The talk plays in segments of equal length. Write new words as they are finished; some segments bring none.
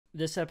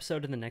this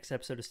episode and the next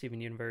episode of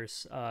Steven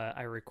Universe,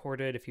 I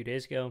recorded a few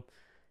days ago,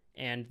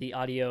 and the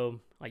audio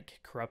like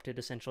corrupted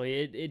essentially.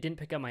 It didn't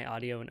pick up my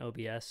audio in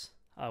OBS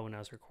when I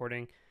was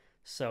recording,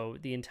 so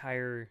the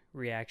entire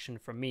reaction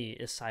from me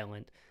is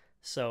silent.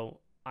 So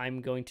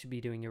I'm going to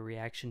be doing a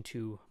reaction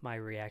to my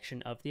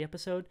reaction of the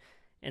episode,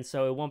 and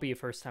so it won't be a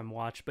first time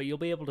watch, but you'll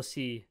be able to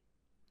see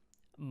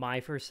my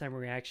first time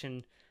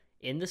reaction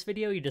in this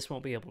video. You just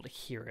won't be able to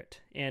hear it,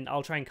 and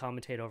I'll try and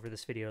commentate over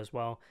this video as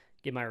well,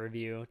 give my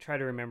review, try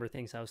to remember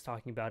things I was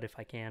talking about if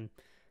I can.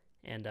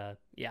 And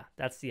yeah,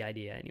 that's the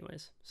idea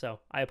anyways. So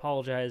I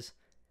apologize.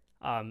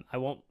 I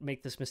won't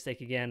make this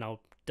mistake again.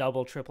 I'll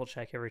double, triple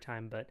check every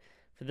time. But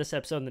for this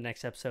episode and the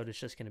next episode, it's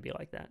just going to be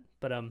like that.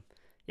 But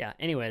yeah,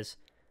 anyways,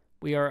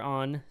 we are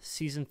on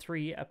Season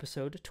 3,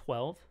 Episode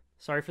 12.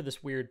 Sorry for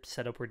this weird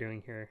setup we're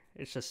doing here.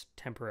 It's just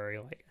temporary,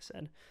 like I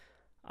said.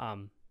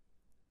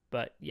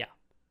 But yeah,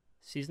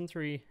 Season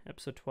 3,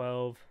 Episode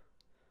 12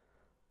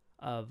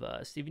 of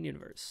Steven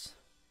Universe.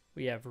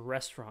 We have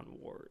Restaurant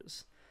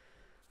Wars.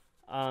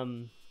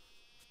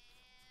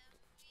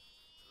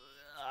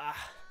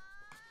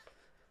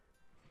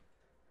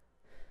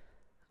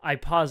 I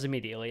pause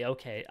immediately.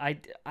 Okay,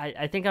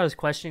 I think I was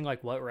questioning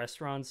like what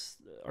restaurants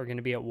are going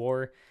to be at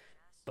war,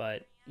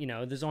 but you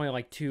know, there's only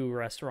like two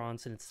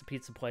restaurants, and it's the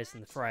pizza place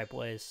and the fry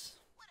place.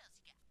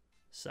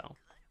 So,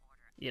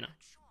 you know.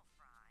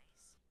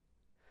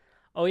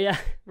 Oh yeah,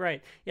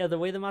 right. Yeah, the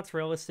way the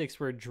mozzarella sticks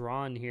were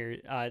drawn here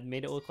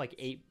made it look like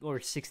 8 or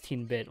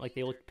 16-bit, like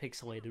they looked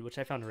pixelated, which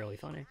I found really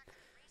funny.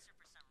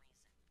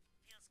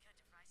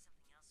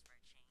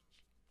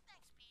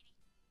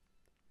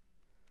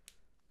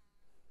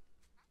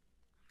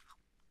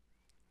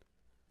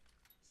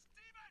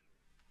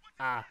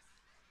 Ah.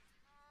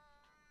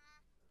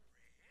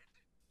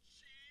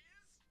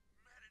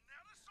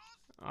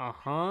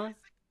 Uh-huh.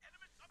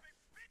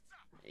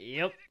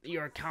 Yep,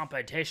 your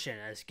competition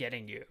is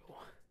getting you.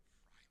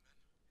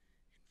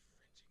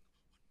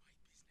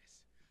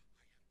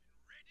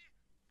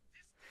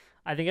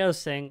 I think I was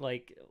saying,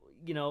 like,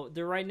 you know,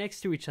 they're right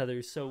next to each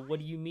other, so what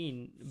do you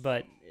mean?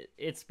 But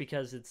it's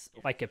because it's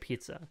like a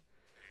pizza.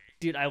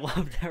 Dude, I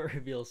love that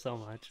reveal so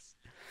much.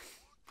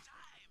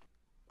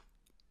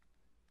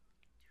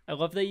 I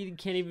love that you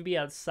can't even be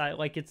outside.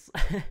 Like, it's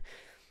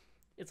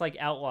it's like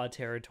outlaw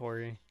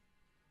territory.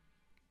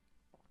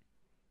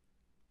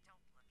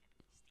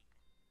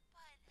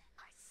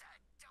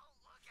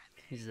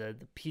 He's the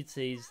pizza.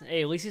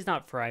 Hey, at least he's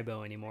not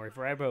Frybo anymore.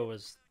 Frybo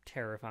was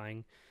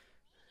terrifying.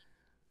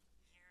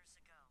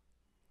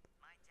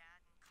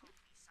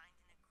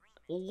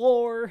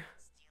 Lore.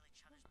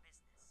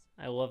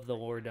 I love the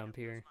lore dump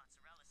here.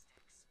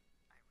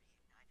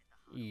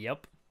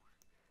 Yep.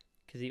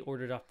 Because he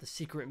ordered off the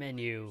secret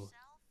menu.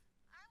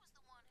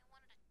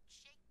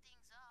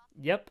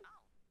 Yep.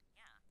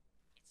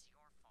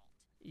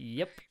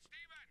 Yep.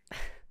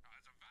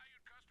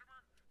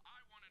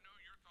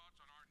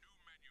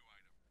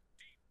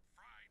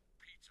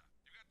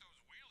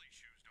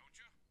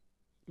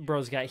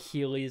 Bro's got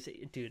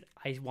Heelys. Dude,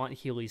 I want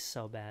Heelys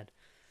so bad.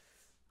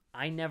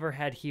 I never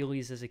had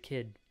Heelys as a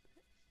kid,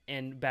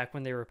 and back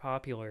when they were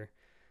popular.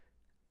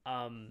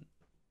 Um,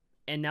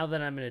 and now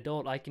that I'm an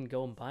adult, I can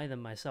go and buy them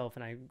myself,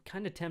 and I'm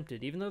kind of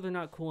tempted, even though they're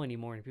not cool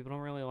anymore and people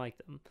don't really like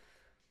them.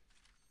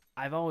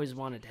 I've always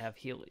wanted to have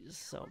Heelys,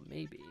 so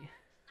maybe.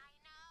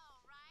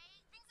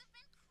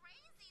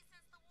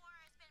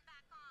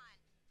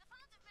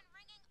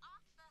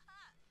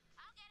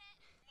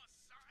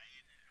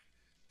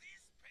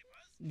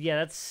 Yeah,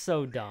 that's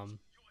so dumb.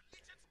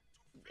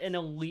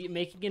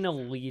 Making an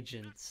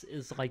allegiance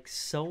is like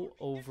so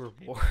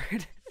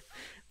overboard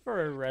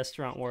for a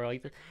restaurant war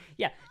like this.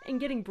 Yeah, and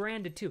getting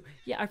branded too.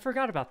 Yeah, I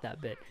forgot about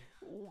that bit.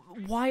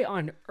 Why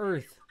on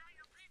earth?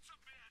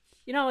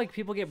 You know, like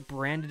people get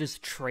branded as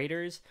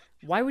traitors.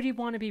 Why would you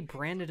want to be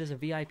branded as a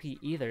VIP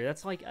either?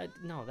 That's like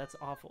no, that's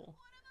awful.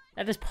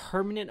 That is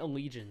permanent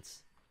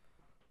allegiance.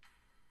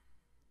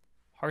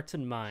 Hearts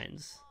and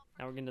minds.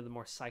 Now we're getting to the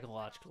more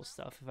psychological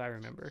stuff, if I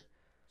remember.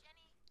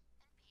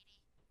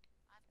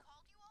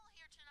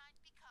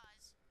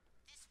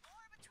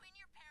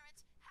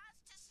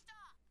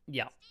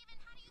 Yeah. Steven,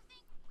 how do you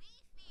think we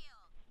feel?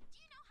 Do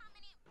you know how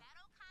many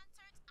metal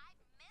concerts I've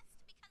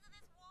missed because of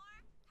this war?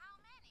 How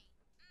many?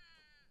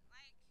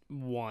 Like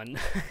one.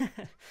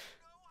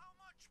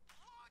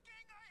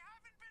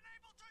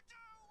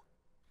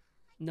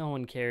 No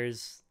one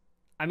cares.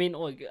 I mean,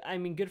 look,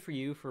 good for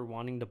you for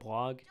wanting to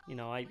blog. You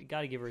know, I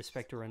gotta give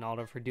respect to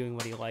Ronaldo for doing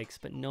what he likes,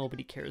 but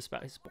nobody cares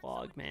about his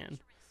blog, man.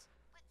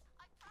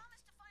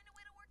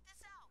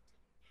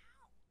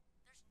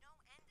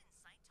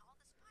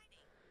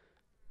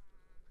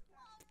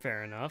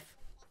 Fair enough.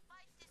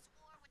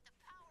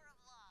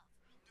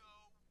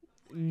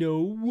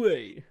 No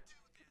way.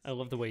 I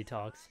love the way he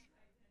talks.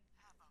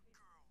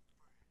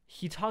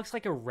 He talks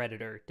like a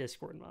Redditor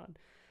Discord mod.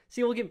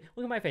 See, look at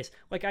my face.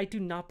 Like, I do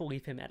not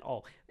believe him at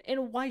all.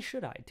 And why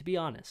should I, to be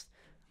honest?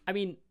 I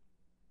mean,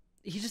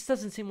 he just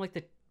doesn't seem like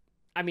the...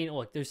 I mean,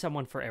 look, there's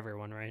someone for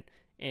everyone, right?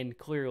 And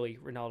clearly,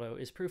 Ronaldo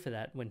is proof of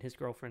that when his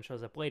girlfriend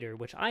shows up later,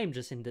 which I am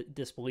just in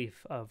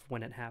disbelief of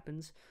when it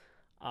happens.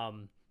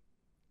 Um,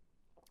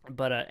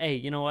 but hey,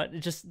 you know what?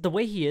 Just the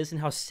way he is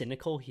and how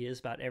cynical he is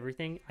about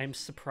everything, I'm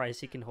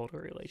surprised he can hold a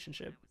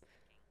relationship.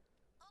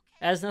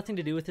 It has nothing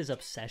to do with his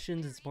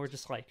obsessions. It's more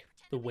just like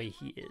the way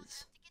he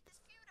is.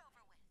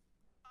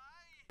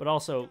 But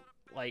also,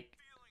 like,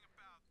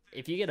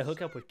 if you get a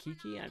hookup with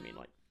Kiki, I mean,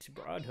 like,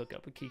 bro, I'd hook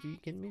up with Kiki. You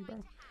kidding me,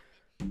 bro?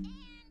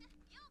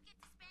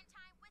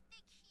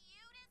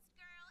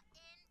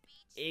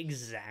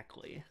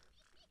 Exactly.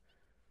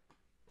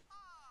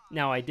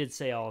 Now, I did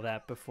say all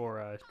that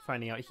before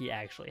finding out he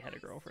actually had a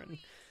girlfriend.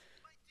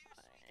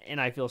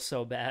 And I feel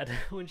so bad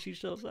when she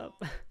shows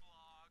up.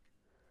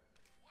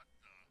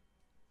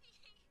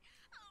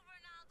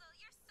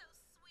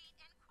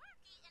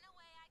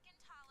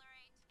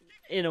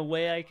 In a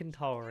way I can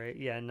tolerate.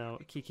 Yeah, no,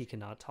 Kiki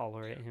cannot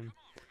tolerate him.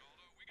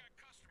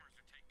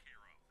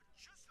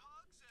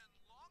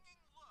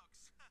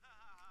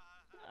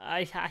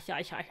 I.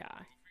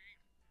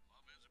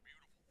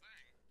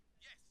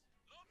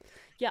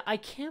 Yeah, I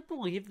can't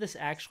believe this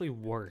actually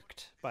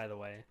worked, by the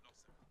way.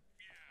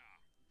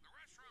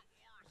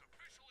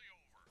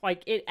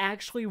 Like, it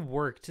actually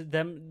worked.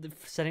 Them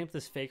setting up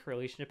this fake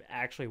relationship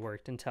actually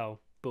worked until,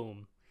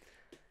 boom.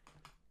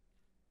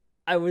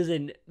 I was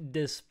in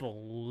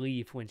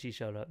disbelief when she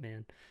showed up,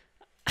 man.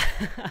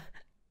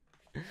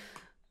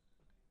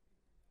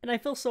 And I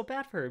feel so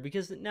bad for her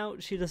because now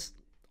she just,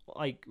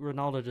 like,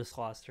 Ronaldo just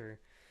lost her.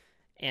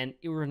 And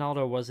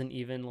Ronaldo wasn't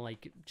even,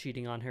 like,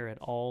 cheating on her at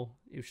all.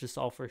 It was just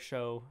all for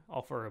show,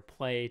 all for a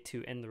play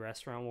to end the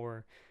restaurant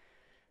war.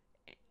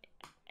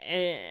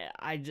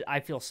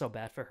 I feel so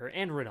bad for her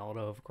and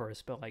Ronaldo, of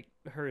course, but like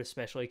her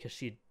especially because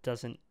she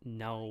doesn't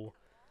know.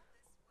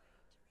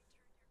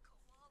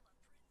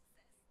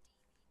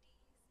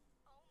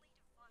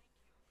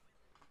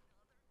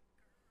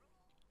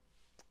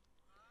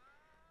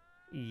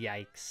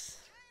 Yikes.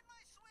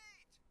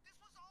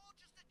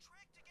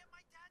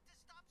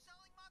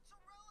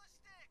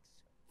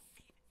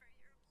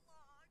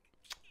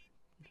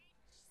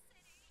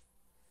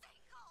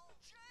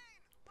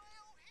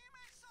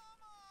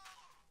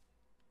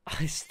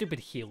 Stupid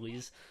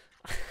Heelys.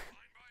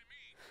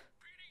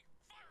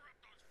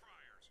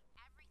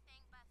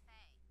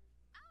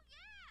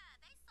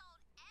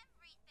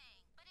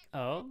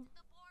 Oh?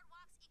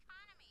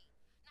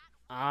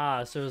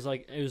 Ah, so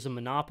it was a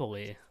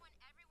monopoly.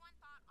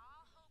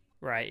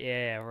 Right,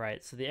 yeah,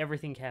 right. So the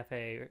Everything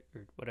Cafe, or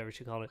whatever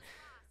she called it,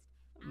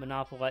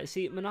 monopoly.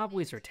 See,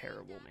 monopolies are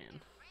terrible,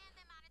 man.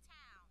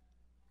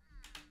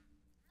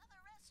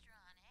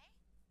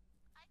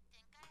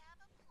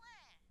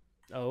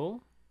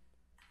 Oh?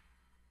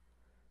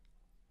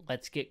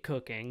 Let's get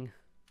cooking.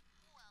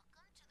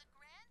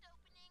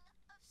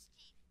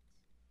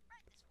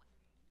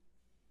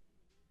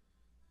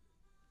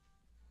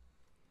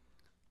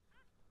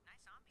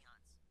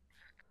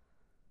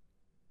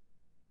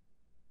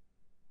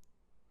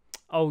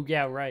 Oh,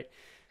 yeah, right.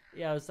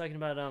 Yeah, I was talking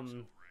about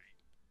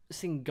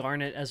seeing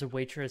Garnet as a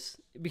waitress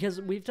because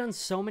we've done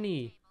so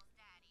many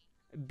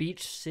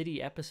Beach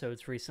City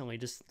episodes recently,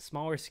 just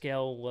smaller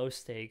scale, low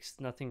stakes,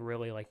 nothing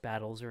really like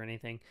battles or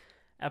anything.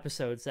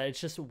 Episodes that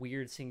it's just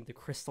weird seeing the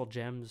crystal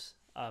gems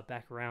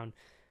back around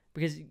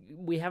because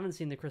we haven't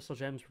seen the crystal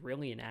gems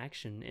really in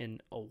action in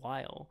a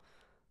while.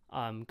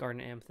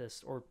 Garnet,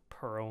 Amethyst, or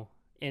Pearl,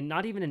 and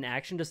not even in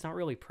action, just not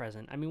really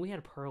present. I mean, we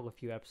had Pearl a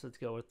few episodes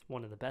ago with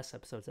one of the best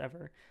episodes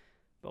ever,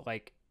 but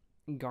like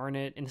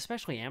Garnet and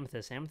especially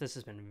Amethyst, Amethyst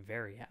has been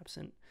very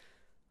absent.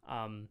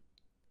 Um,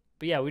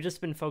 but yeah, we've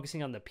just been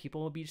focusing on the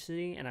people of Beach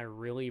City, and I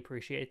really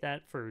appreciate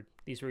that for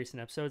these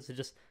recent episodes.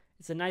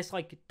 It's a nice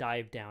like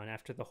dive down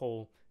after the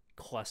whole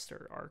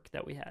cluster arc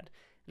that we had,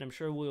 and I'm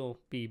sure we'll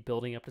be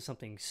building up to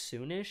something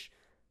soonish.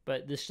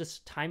 But this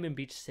just time in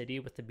Beach City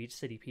with the Beach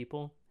City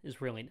people is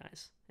really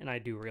nice, and I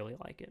do really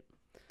like it.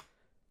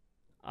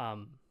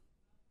 Um,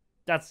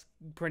 that's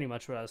pretty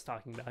much what I was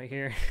talking about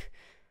here.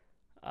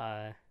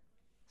 uh,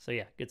 so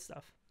yeah, good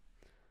stuff.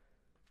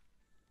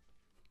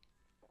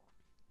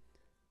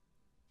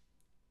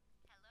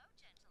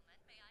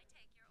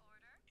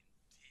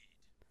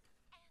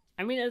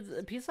 I mean,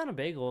 a pizza on a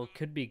bagel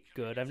could be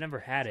good. I've never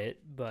had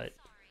it, but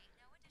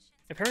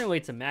apparently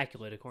it's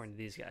immaculate according to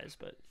these guys.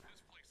 But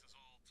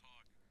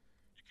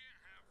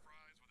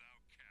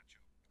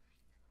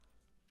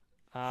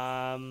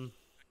um,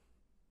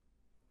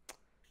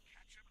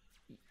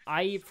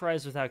 I eat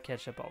fries without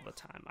ketchup all the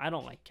time. I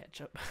don't like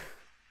ketchup.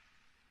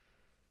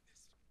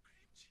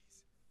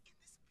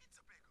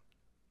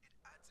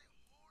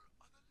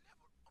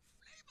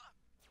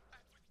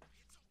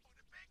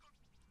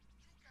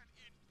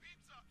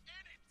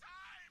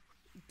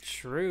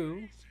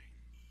 True.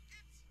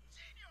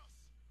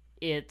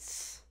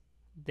 It's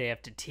they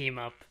have to team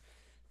up,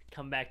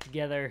 come back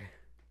together.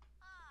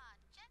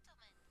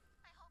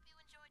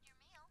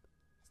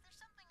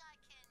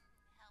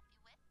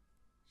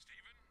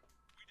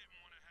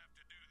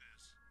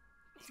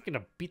 He's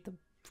gonna beat the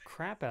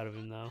crap out of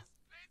him though.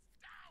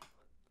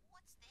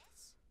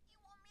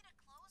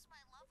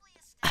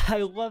 I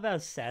love how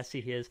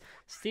sassy he is.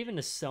 Steven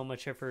is so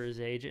mature for his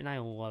age, and I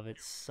love it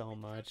so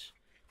much.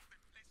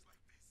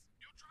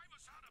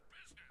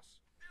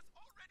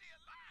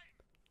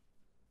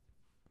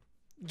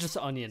 Just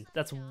Onion.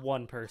 That's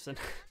one person.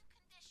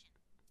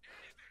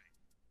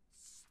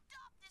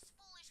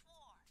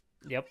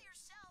 Yep.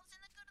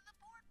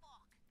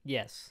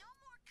 Yes.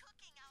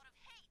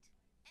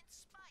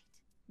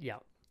 Yeah.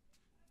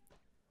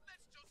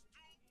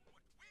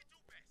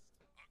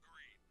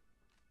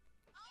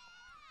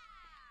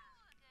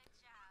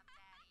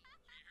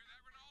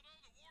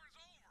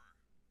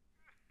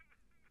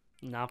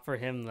 Not for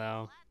him,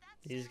 though.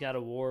 He's got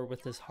a war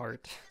with his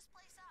heart.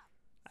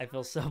 I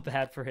feel so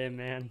bad for him,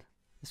 man.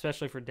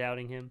 Especially for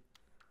doubting him.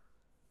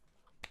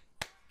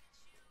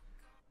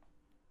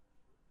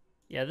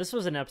 Yeah, this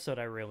was an episode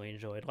I really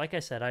enjoyed. Like I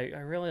said, I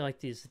really like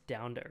these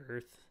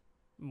down-to-earth,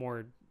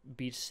 more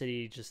beach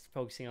city, just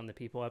focusing on the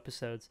people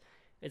episodes.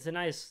 It's a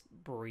nice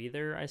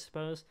breather, I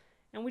suppose.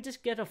 And we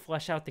just get to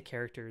flesh out the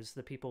characters,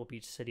 the people of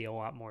Beach City, a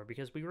lot more,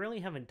 because we really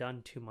haven't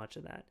done too much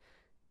of that.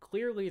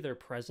 Clearly they're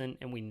present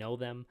and we know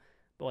them,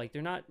 but like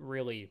they're not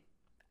really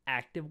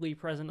actively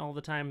present all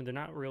the time, and they're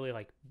not really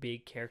like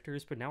big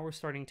characters, but now we're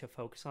starting to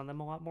focus on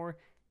them a lot more,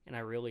 and I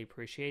really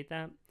appreciate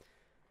that.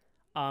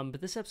 But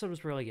this episode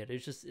was really good.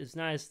 It's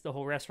nice, the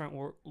whole restaurant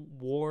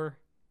war,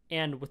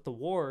 and with the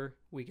war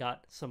we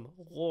got some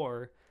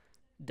lore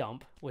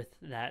dump with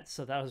that,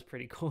 so that was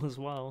pretty cool as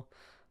well.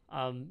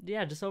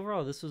 Yeah, just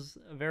overall this was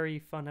a very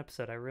fun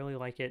episode. I really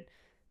like it.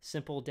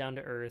 Simple, down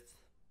to earth.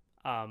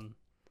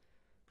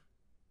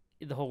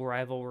 The whole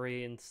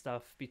rivalry and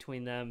stuff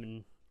between them,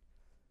 and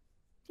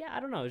yeah, I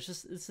don't know,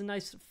 it's a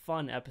nice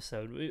fun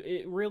episode.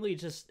 It really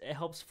just it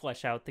helps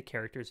flesh out the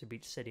characters of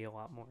Beach City a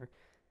lot more.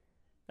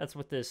 That's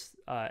what this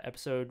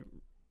episode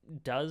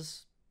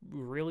does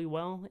really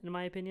well, in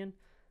my opinion.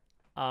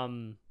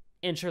 And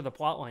sure, the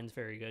plot line's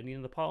very good. You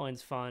know, the plot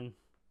line's fun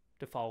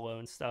to follow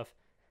and stuff.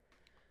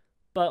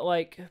 But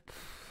like,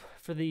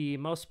 for the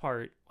most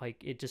part,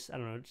 like it just, I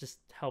don't know, it just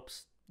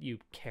helps you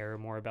care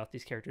more about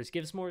these characters.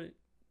 Gives more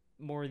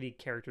of the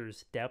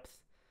characters depth,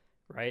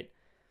 right?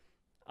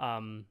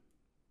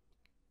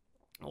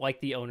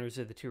 Like the owners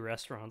of the two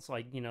restaurants,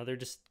 like, you know, they're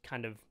just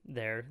kind of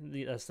there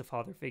as the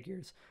father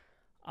figures.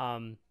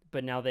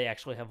 But now they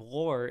actually have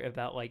lore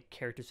about like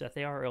characters that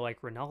they are, or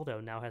like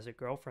Ronaldo now has a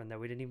girlfriend that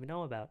we didn't even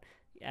know about.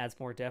 It adds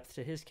more depth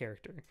to his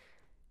character,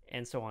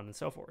 and so on and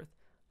so forth.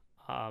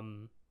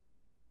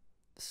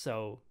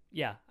 So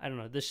yeah, I don't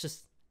know. This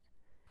just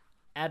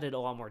added a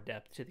lot more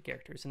depth to the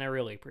characters, and I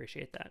really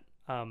appreciate that.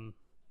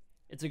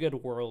 It's a good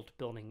world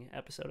building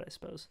episode, I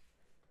suppose.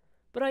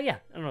 But yeah,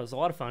 I don't know. It was a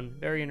lot of fun,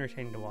 very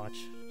entertaining to watch.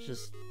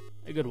 Just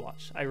a good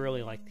watch. I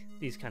really like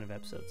these kind of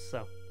episodes.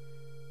 So,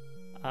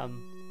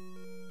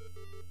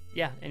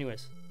 yeah.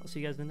 Anyways, I'll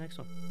see you guys in the next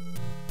one.